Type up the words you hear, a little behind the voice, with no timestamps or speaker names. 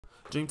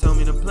Dream told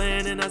me the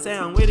plan and I say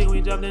I'm with it.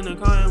 We jumped in the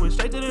car and went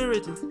straight to the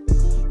riches.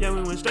 Yeah,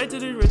 we went straight to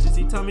the riches.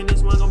 He told me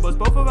this one gon' bust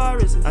both of our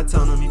wrists. I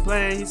told him he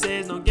playing, he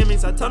says no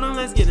gimmicks. I told him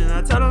let's get it,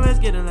 I told him let's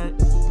get it like.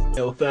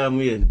 Yo fam,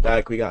 we is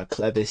back. We got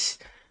Clavish.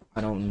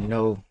 I don't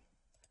know.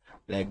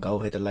 Let go.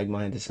 Hit the like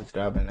button, hit the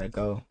subscribe, and let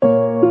go.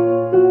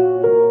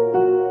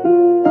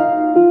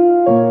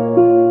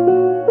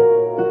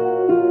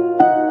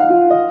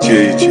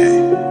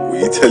 JJ,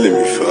 what you telling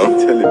me, fam?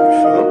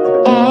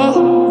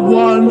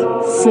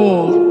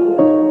 R14.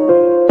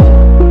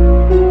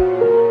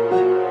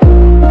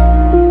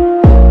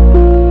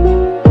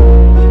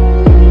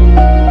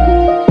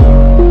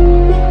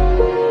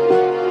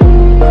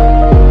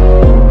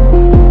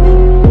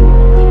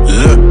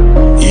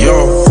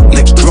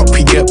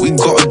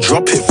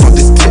 Drop it for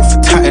this tip for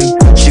tatting.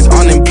 She's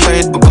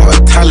unemployed but got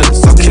a talent,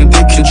 sucking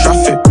dick in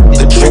traffic.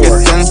 The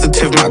trigger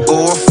sensitive, might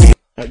go off.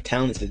 Her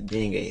talent is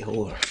being a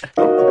whore.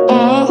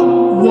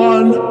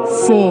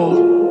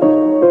 R14.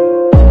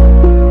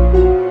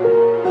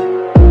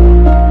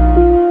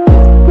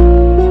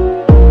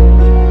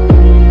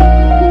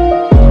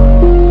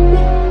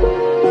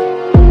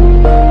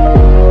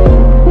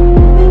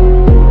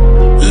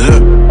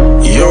 Look,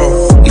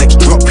 yo, next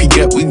drop we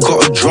get, we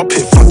gotta drop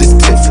it for this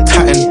tip for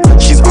tatting.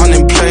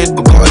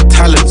 But got a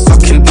talent,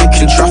 sucking dick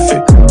in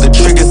traffic. The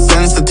trigger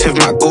sensitive,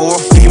 might go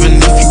off even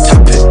if you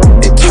tap it.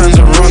 It turns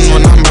around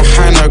when I'm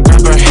behind her, grab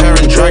her hair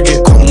and drag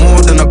it. Got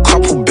more than a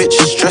couple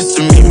bitches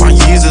stressing me. My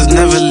users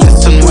never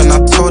listen when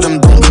I tell them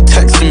don't be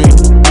texting me.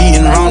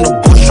 Beating round the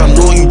bush, I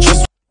know you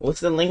just.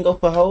 What's the lingo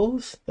for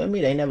hoes? For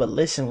me, they never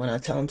listen when I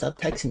tell them stop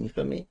texting me.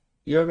 For me,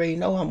 you already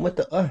know I'm with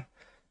the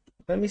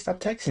Let me stop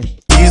texting me.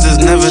 Users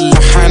never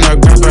behind her,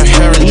 grab her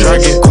hair and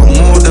drag it. Got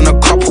more than a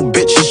couple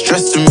bitches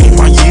stressing me.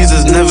 My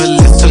users never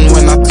listen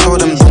when I tell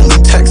them don't be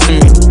texting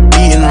me.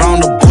 Beating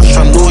round the bush,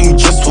 I know you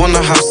just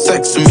wanna have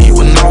sex with me.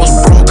 When I was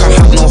broke, I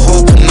had no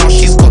hope, and now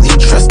she's got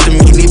interest in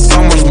me. Need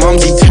someone's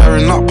mumsy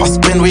tearing up. I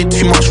spend way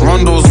too much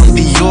rondos on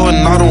Dior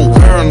and I don't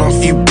wear enough.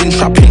 You've been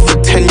trapping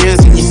for 10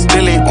 years and you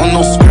still ain't on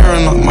no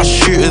squaring up. My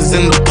shooters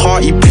in the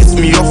party piss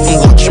me off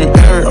and watch him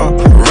air it up.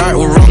 Right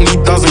or wrong,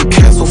 he doesn't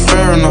care, so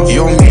fair enough.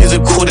 Your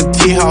music call the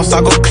tea house,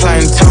 I got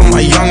clientele. My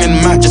young and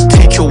Matt just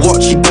take your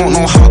watch, he don't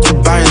know how to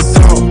buy and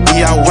sell.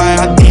 DIY,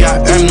 I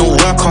DIM, no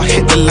work, I'll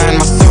hit the line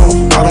myself.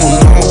 I don't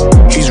know,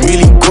 he's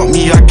really got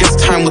me, I guess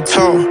time will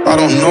tell. I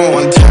don't know,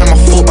 one time I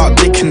thought about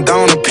dicking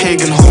down a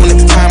pagan hole.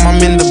 Next time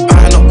I'm in the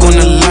band, not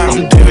gonna lie,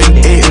 I'm doing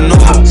 8 and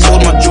 0.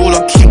 Sold my jewel,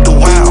 I'll keep the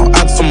white, I'll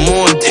add some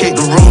more and take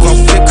the rose. I'll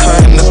flick her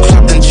in the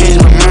club, then change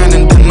my mind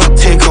and then not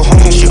take her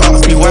home. She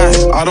asked me why,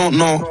 I don't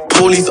know.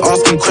 Police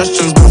asking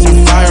questions about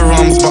some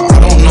firearms, but I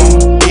don't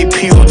know.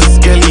 AP or the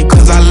skelly,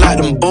 cause I like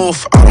them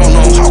both. I don't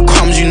know, how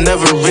comes you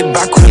never read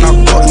back when I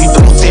got you?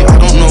 Don't say I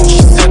don't know.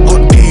 She said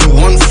what do you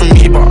want from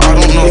me, but I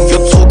don't know. If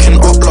you're talking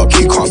up block,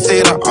 you can't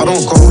say that I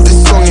don't go. This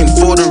song ain't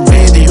for the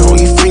radio,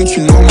 you think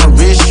you know my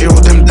ratio.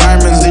 Them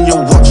diamonds in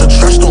your watch are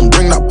trash, don't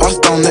bring that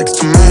bus down next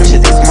to mine.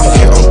 If my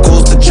hit on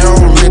goes to jail,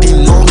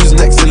 already know who's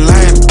next in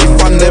line. If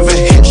I never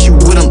hit, she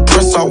wouldn't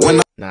press out when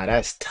I. Nah,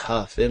 that's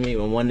tough. Feel me?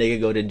 When one nigga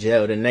go to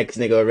jail, the next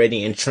nigga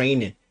already in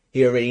training.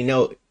 He already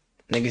know.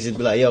 Niggas just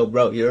be like, yo,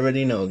 bro, you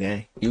already know,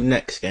 gang. You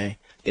next, gang.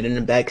 Get in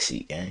the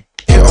backseat, gang.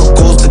 Hit or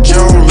goes to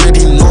jail,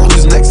 already know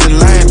who's next in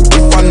line.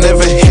 If I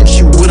never hit,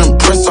 she wouldn't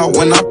press out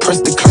when I press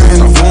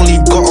decline. I've only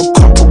got a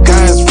couple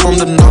guys from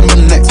the number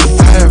next to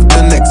 5.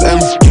 The next M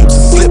due to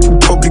slip will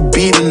probably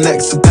be the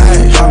next to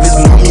die. Have his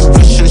mommy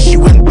wishing she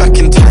went back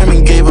in time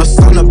and gave her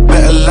son a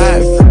better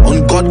life.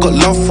 On God got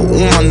love for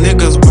all my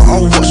niggas, but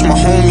I'll watch my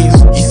homies.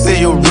 You say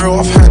you're real,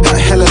 I've heard that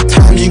hella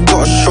times, you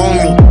gotta show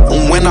me.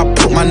 And when I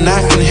put my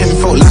knife in him,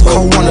 felt like I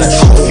won a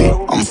trophy.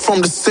 I'm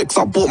from the 6,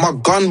 I bought my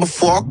gun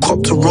before I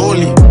copped a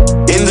rollie.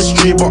 In the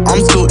street, but I'm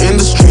still in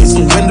the streets.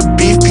 And when the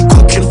beef be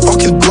cooking,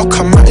 fuck his block,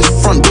 I'm at his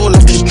front door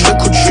like it's trick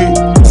or treat.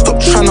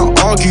 Stop trying to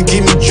argue,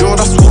 give me jaw,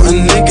 that's what a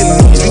nigga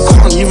needs. We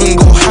can't even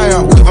go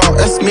higher without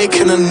us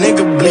making a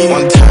nigga bleed.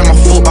 One time I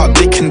thought about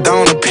dicking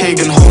down a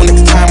pagan hole.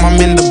 Next time I'm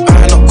in the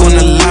band, not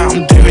gonna lie,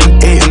 I'm doing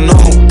 8 and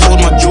 0.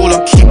 Told my jewel,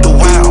 I'll keep the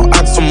white, I'll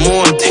add some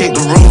more and take the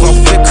rose. I'll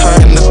flick her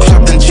in the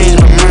club, then change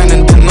my mind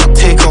and then not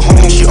take her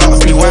home. She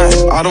asked me why,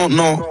 I don't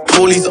know.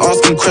 Police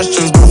asking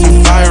questions about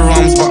some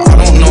firearms, but I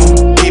don't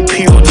know.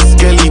 AP or the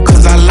skelly,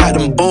 cause I like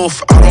them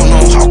both. I don't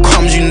know, how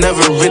comes you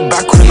never read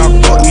back when I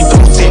got you?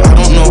 Don't say I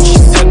don't know. She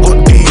said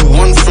what do you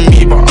want from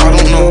me, but I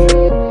don't know.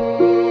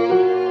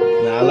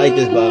 Nah, I like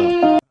this,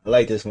 Bob. I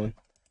like this one.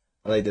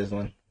 I like this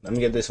one. Let me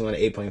give this one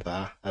an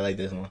 8.5. I like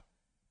this one.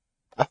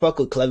 I fuck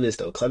with Clavish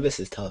though. Clavish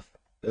is tough.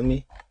 Feel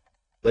me?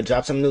 But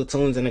drop some new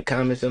tunes in the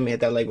comments. Feel me? Hit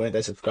that like button, hit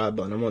that subscribe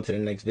button. I'm on to the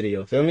next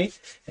video. Feel me?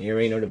 And you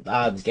already know the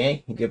vibes,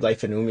 gang. You give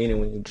life a new meaning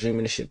when you're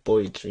dreaming the shit,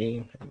 boy.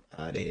 Dream. I'm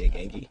out of here,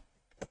 gangy.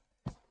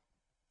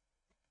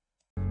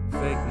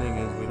 Fake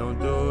niggas, we don't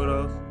do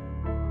those.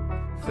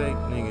 Fake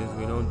niggas,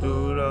 we don't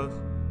do those.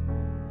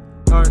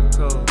 Hard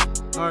code,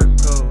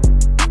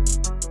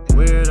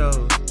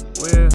 weirdos, weird.